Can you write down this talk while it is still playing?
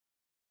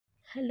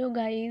Hello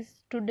guys,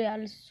 today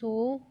I'll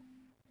show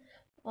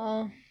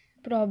a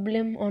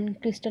problem on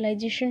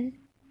crystallization.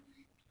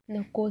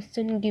 The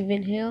question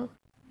given here.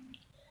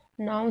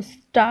 Now let's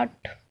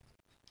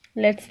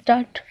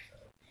start.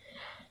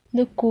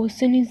 The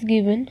question is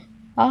given: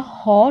 a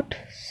hot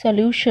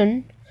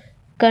solution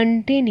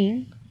containing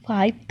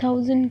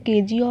 5000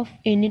 kg of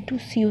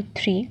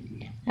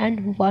Na2CO3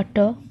 and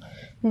water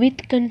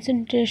with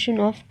concentration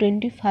of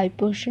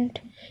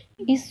 25%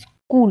 is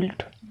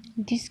cooled.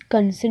 This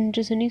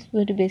concentration is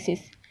very basic.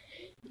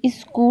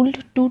 Is cooled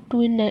to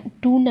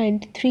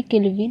 293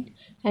 Kelvin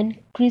and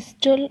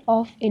crystal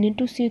of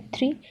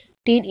Na2CO3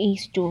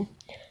 10H2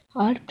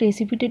 are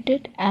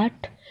precipitated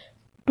at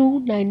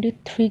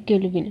 293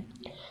 Kelvin.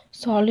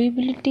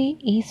 Solubility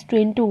is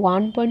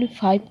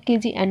 21.5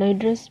 kg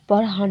anhydrous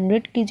per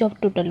 100 kg of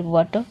total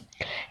water.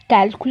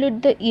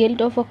 Calculate the yield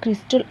of a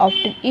crystal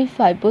obtained if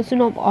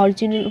 5% of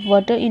original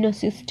water in a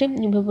system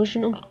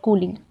evaporation or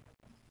cooling.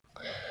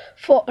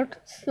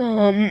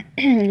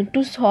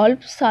 To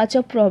solve such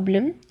a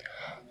problem,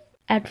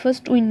 at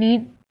first we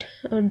need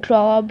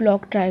draw a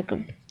block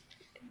diagram.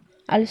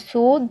 I'll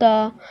show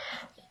the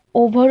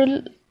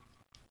overall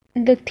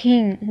the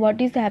thing what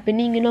is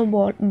happening in a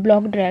block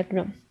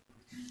diagram.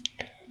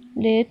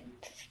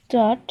 Let's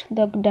start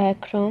the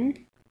diagram.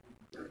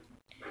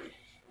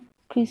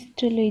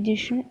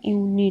 Crystallization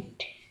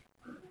unit.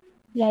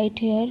 Right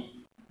here,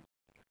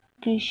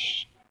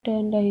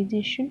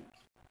 crystallization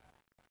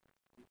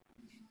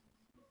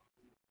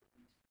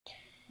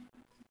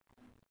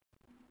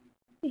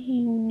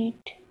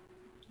unit.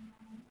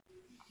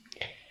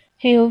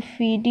 Here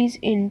feed is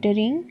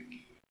entering.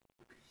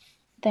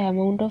 The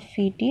amount of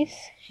feed is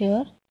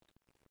here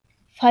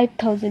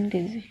 5000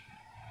 kg.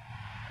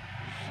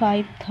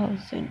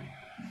 5000.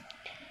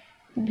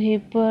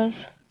 Vapor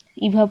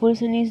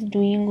evaporation is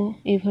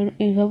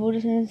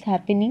evaporation is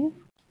happening,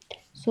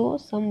 so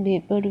some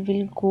vapor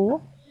will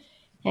go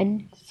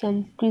and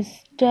some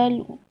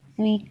crystal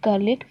we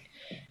collect,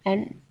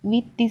 and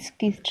with this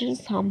crystal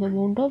some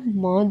amount of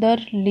mother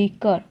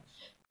liquor,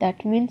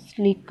 that means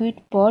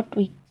liquid part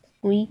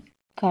we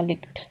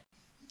collect.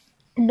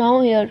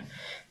 Now here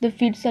the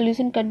feed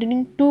solution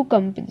containing two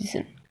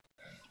composition.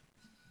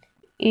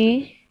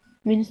 A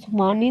means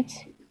one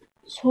is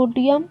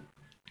sodium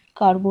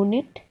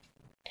carbonate,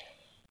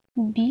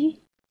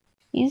 B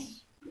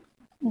is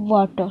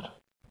water.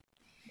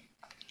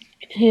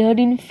 Here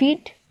in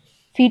feed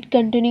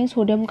containing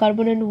sodium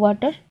carbonate and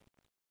water,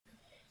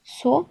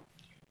 so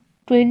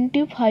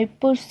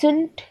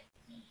 25%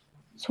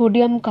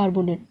 sodium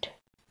carbonate.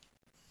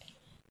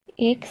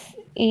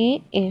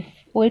 XAF,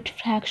 weight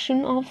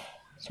fraction of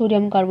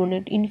sodium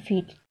carbonate in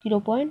feed,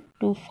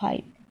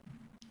 0.25.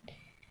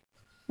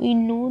 We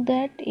know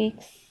that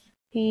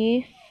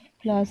XAF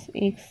plus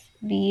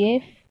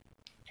XBF,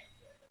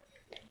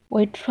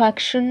 weight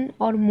fraction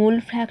or mole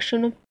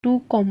fraction of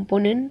two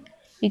component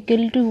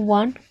equal to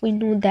 1. We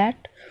know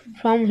that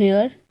from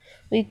here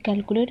we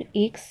calculate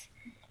XBF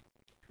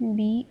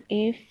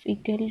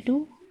equal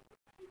to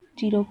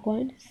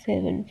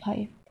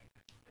 0.75.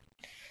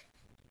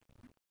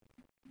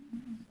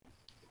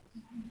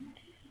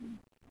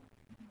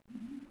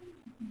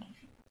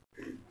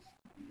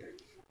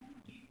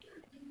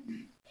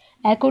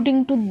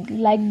 According to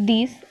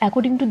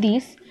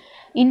this,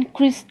 in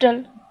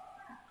crystal,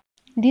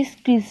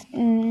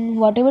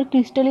 whatever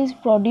crystal is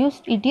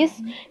produced, it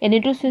is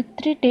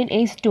Na2CO3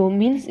 10H2,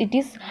 means it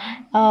is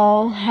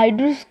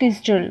hydrous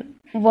crystal.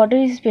 Water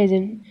is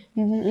present.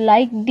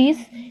 Like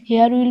this,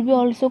 here will be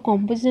also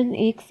composition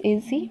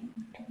XAC,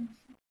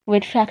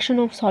 weight fraction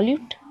of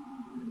solute,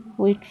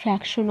 weight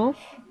fraction of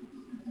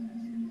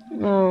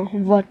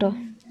water,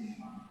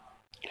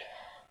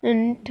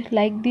 and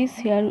like this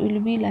here will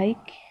be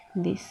like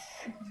this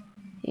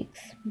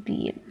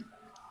XBM.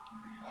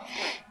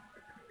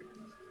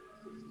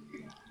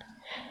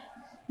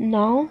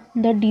 Now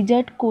the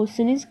desired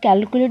question is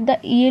calculate the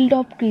yield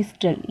of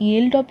crystal.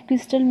 Yield of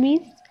crystal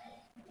means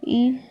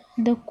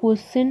the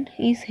question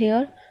is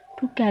here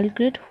to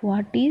calculate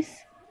what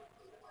is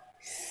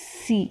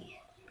C.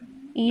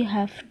 You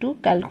have to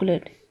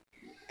calculate.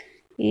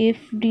 F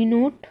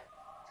denote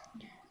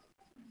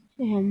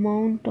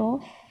amount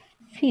of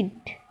feed,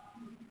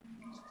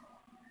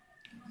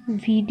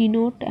 V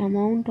denote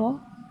amount of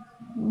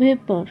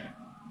vapor,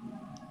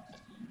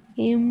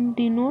 M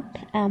denote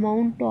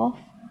amount of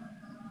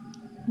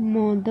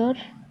mother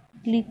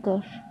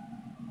liquor,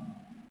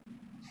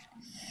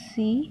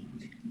 C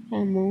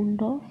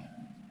amount of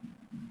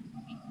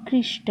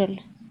crystal.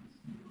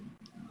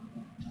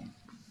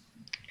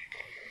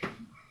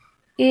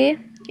 A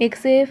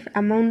XAF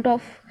amount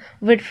of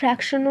weight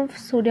fraction of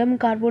sodium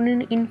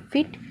carbonate in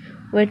feed,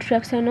 weight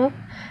fraction of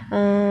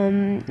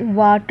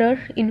water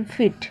in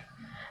feed.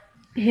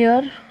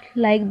 Here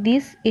like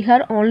this,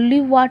 here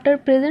only water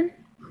present,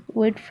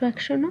 weight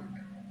fraction of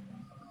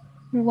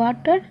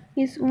water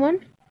is 1,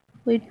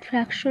 weight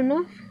fraction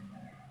of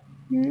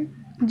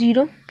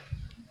 0,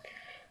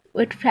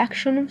 weight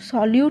fraction of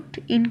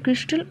solute in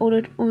crystal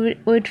or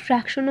weight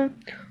fraction of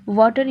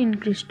water in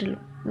crystal,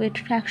 weight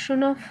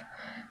fraction of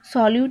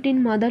solute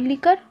in mother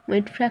liquor,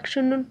 weight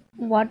fraction of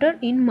water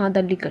in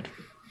mother liquor.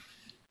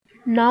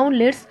 Now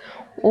let's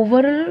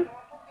overall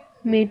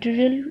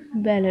material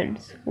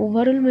balance.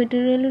 Overall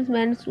material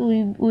balance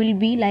will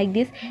be like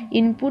this: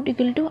 input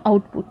equal to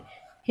output.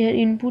 Here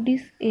input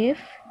is F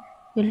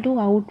equal to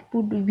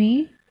output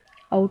V,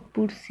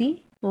 output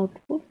C,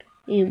 output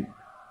M.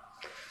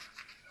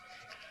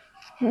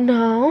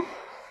 Now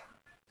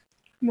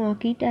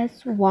mark it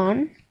as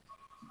 1.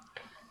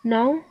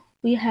 Now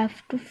we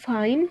have to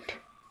find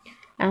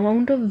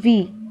amount of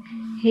V.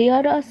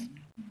 Here a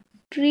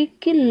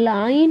streaky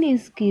line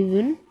is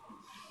given.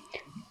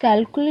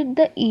 Calculate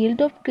the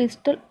yield of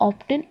crystal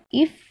obtained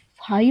if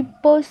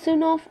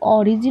 5% of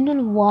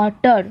original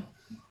water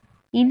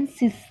in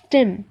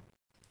system,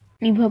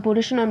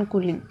 evaporation and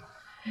cooling.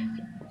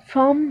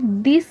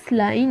 From this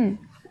line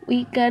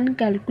we can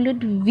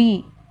calculate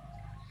V.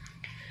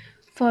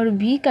 For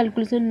V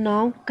calculation,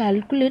 now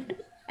calculate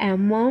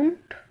amount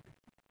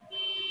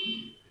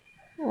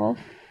of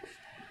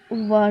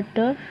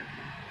water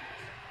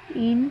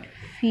in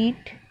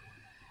feet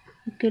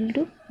equal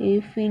to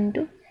F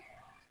into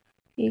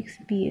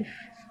XPF.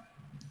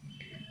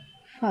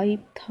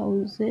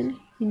 5000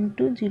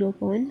 into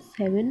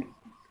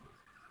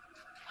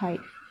 0.75.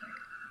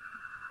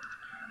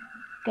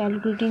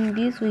 Calculating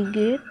this we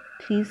get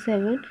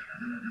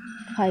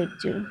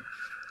 3750.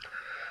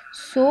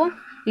 So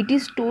it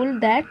is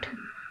told that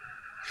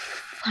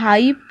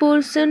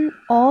 5%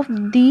 of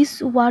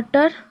this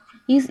water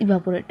is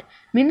evaporate,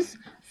 means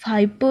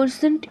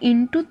 5%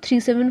 into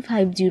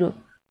 3750.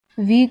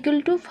 V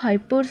equal to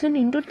 5%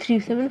 into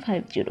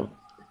 3750.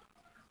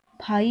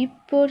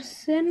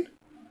 5%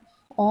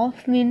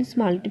 of means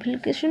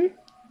multiplication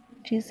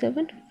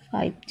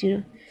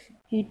 3750.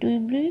 It will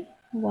be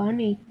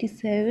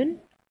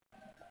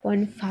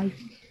 187.5.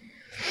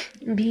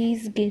 V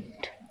is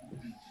get.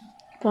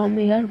 From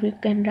here we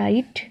can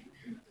write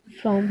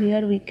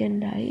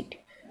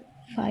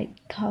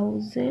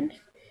 5000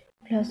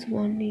 plus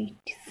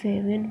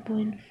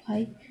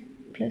 187.5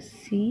 plus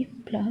C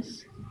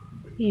plus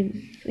M.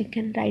 We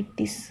can write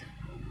this.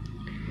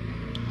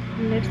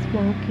 Let's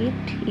mark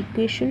it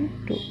equation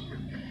 2.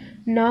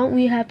 Now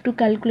we have to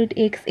calculate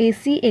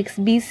XAC,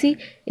 XBC,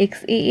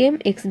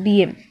 XAM,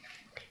 XBM.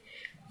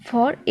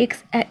 For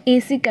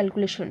XAC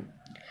calculation,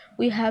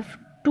 we have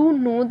to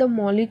know the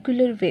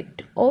molecular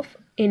weight of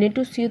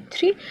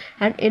Na2CO3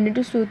 and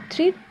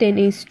Na2CO3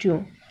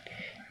 10H2O.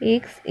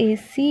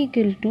 XAC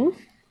equal to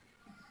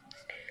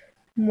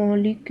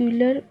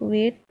molecular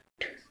weight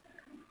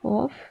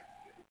of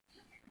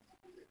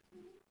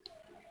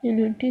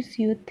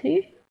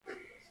Na2CO3,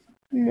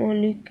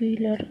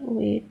 molecular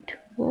weight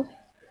of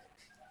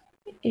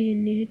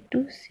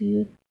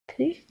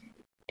Na2CO3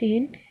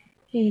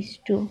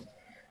 10H2O.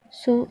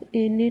 So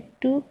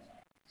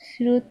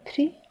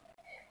Na2CO3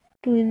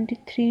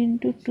 23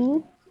 into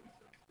 2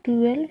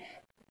 12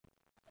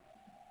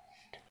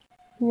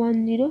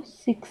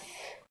 106.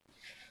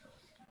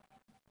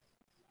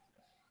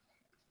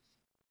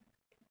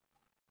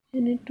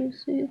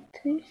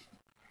 Na2CO3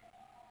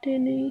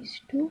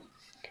 10H2.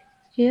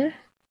 Here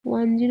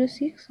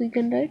 106 we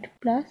can write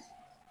plus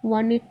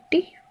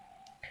 180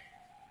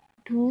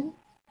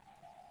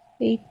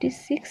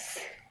 286.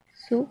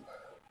 So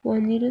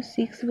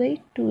 106 by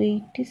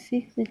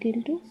 286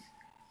 equal to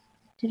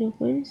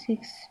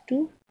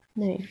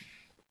 0.629.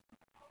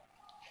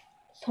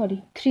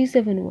 Sorry,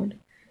 371.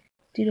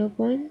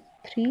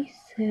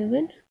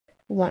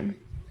 0.371.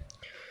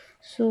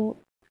 So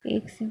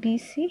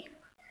XBC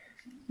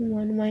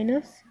 1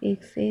 minus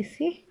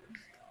XAC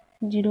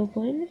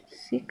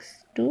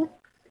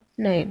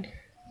 0.629.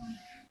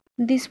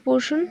 This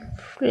portion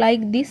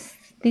like this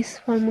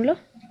formula.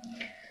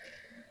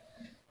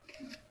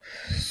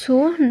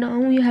 So now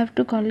we have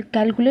to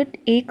calculate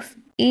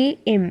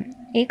XAM.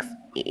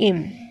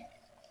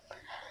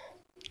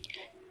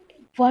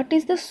 What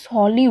is the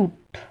solute?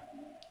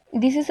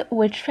 This is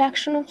weight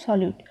fraction of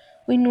solute.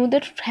 We know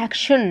that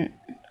fraction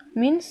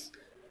means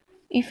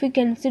if we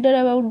consider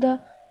about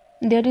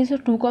there is a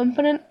two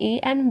component A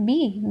and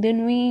B,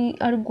 then we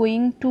are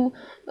going to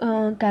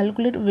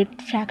calculate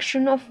weight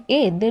fraction of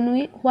A.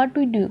 Then what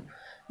we do?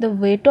 The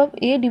weight of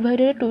A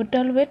divided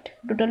total weight.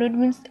 Total weight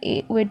means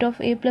weight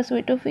of A plus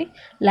weight of A.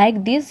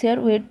 Like this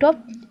here, weight of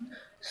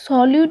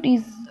solute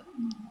is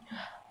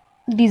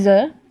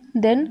desired.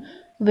 Then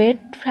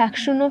weight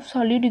fraction of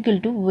solute equal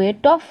to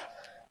weight of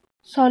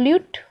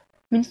solute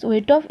means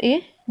weight of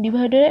A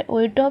divided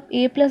weight of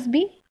A plus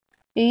B.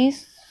 A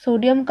is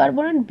sodium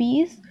carbonate,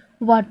 B is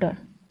water.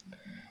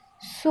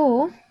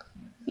 So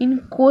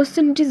in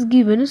question it is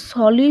given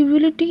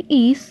solubility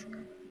is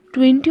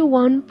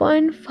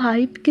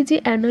 21.5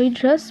 kg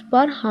anhydrous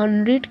per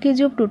 100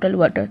 kg of total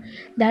water.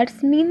 That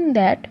means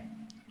that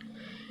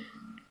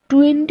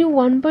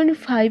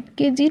 21.5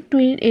 kg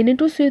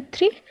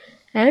Na2CO3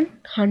 and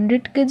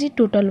 100 kg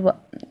total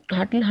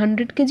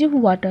 100 kg of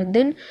water.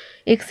 Then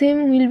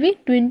XM will be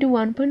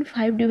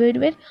 21.5 divided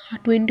by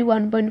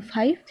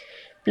 21.5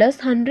 plus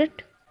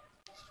 100.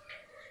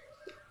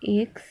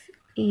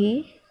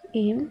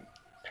 XAM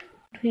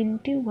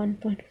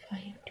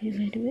 21.5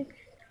 divided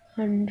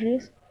by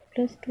 100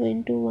 plus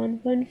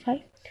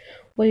 21.5.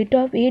 Weight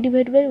of A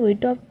divided by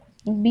weight of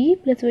B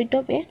plus weight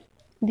of A.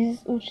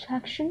 This is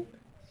fraction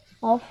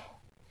of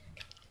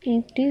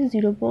it is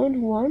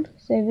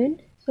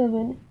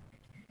 0.177.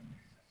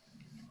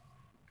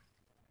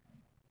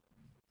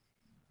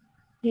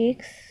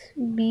 X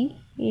B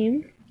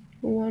M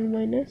 1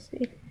 minus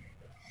X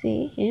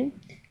A M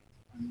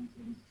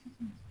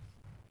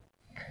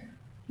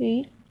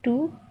 8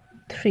 2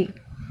 3.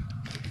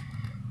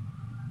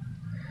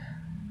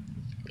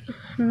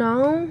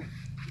 Now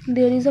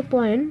there is a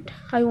point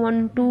I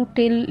want to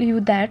tell you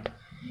that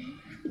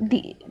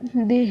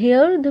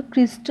here the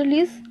crystal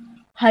is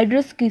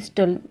hydrous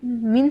crystal,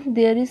 means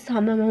there is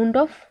some amount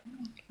of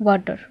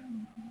water.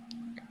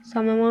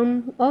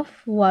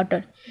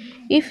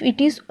 If it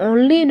is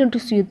only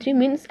Na2CO3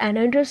 means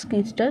anhydrous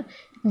crystal,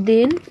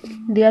 then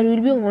there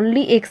will be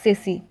only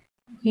XAC,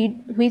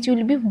 which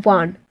will be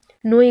 1,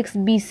 no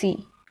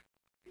XBC,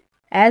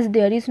 as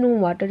there is no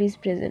water is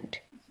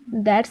present.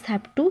 That's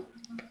have to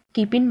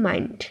keep in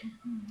mind.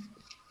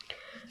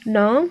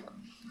 Now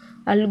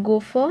I'll go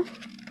for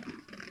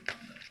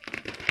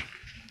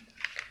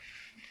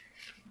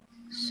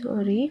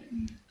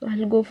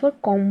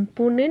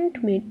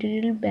component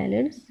material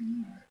balance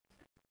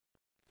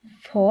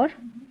for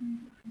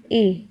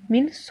A,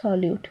 means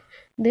solute.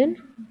 Then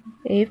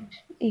F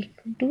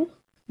into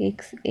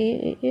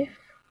XAF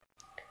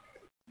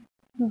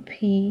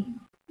V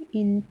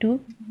into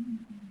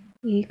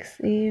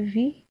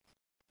XAV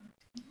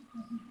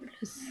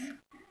plus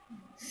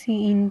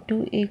C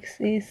into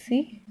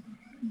XAC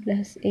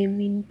plus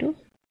M into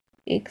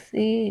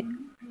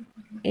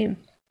XAM.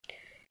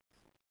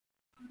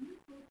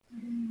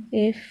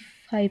 F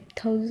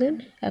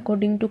 5000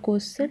 according to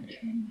question.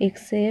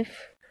 XF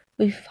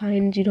we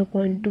find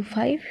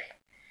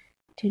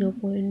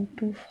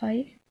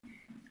 0.25.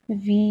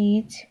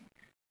 V is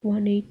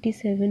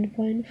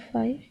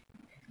 187.5.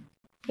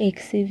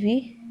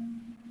 XAV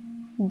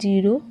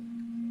 0,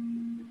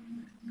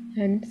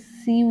 and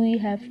C we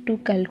have to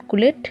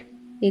calculate.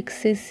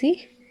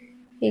 XAC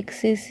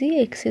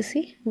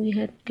we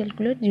had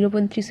calculate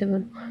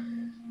 0.37.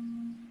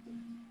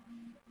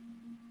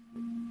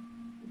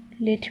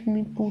 Let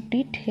me put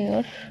it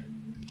here,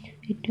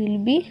 it will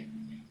be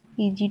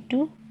easy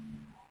to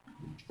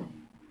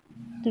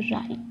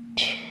write.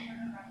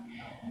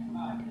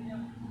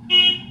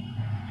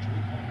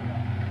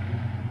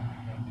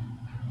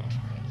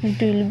 It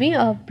will be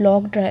a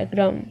block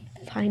diagram,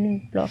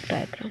 fine block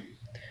diagram,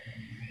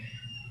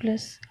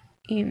 plus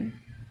M.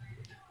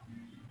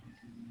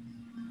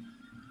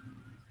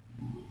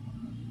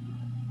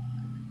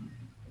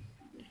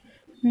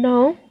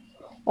 Now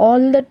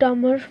all the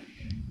terms are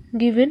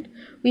given,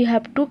 we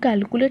have to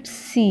calculate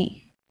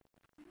C.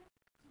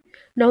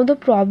 Now the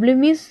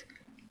problem is,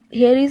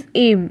 here is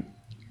M.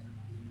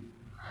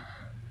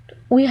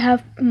 We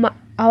have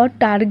our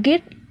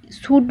target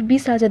should be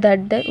such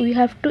that we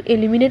have to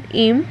eliminate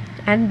M,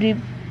 and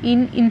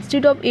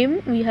instead of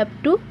M we have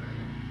to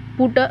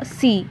put a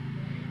C.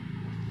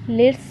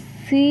 Let's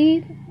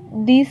see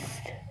this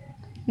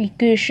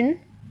equation.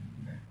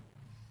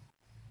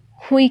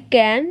 We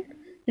can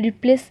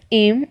replace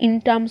M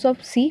in terms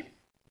of C.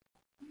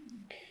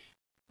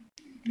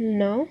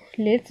 Now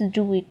let's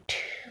do it.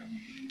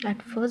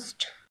 At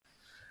first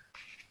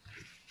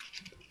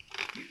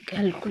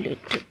calculate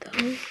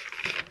the,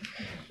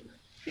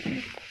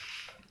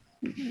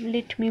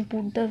 let me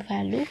put the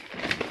value.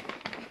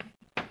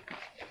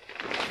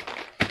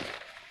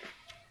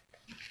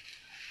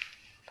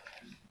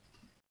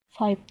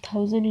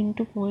 (5,000)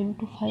 into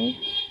 0.25,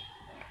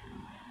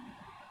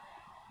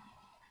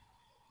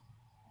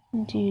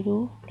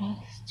 0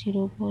 plus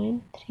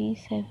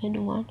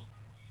 0.371.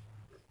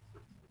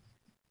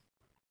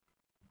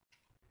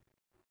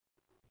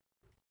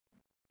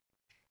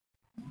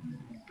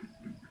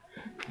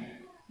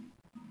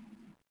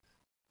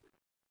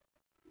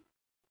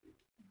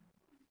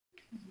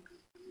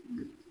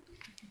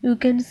 You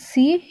can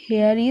see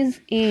here is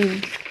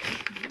M.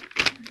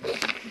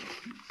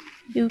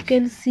 You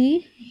can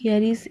see here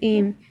is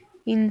M.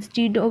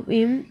 Instead of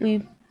M,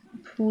 we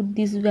put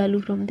this value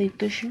from the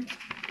equation.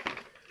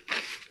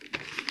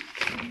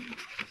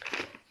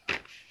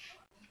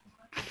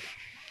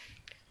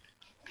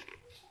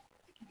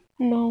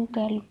 Now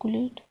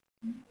calculate.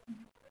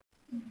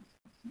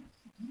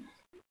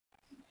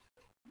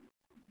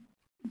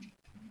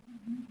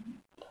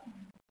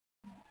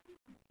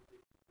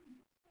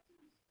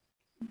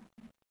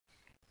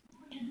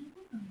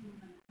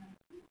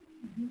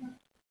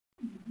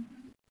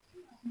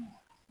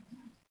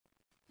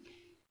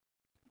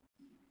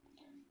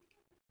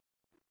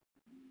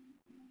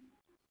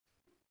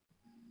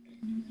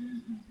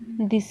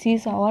 This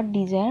is our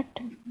desired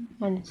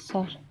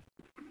answer.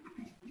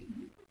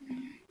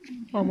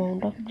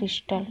 Amount of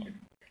crystal.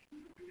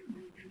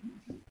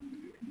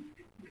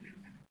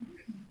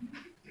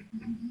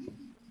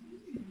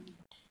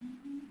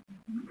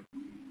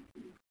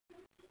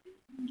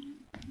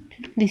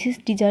 This is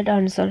desired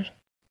answer,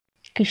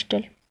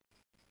 crystal.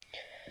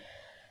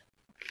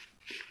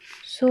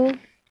 So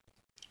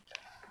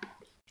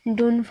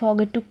don't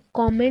forget to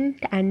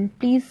comment and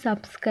please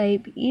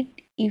subscribe it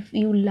if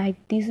you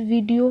like this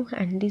video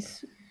and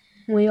this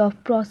way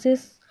of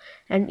process.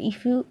 And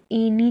if you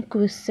any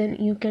question,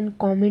 you can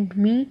comment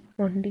me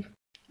on the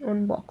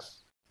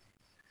box.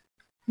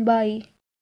 Bye.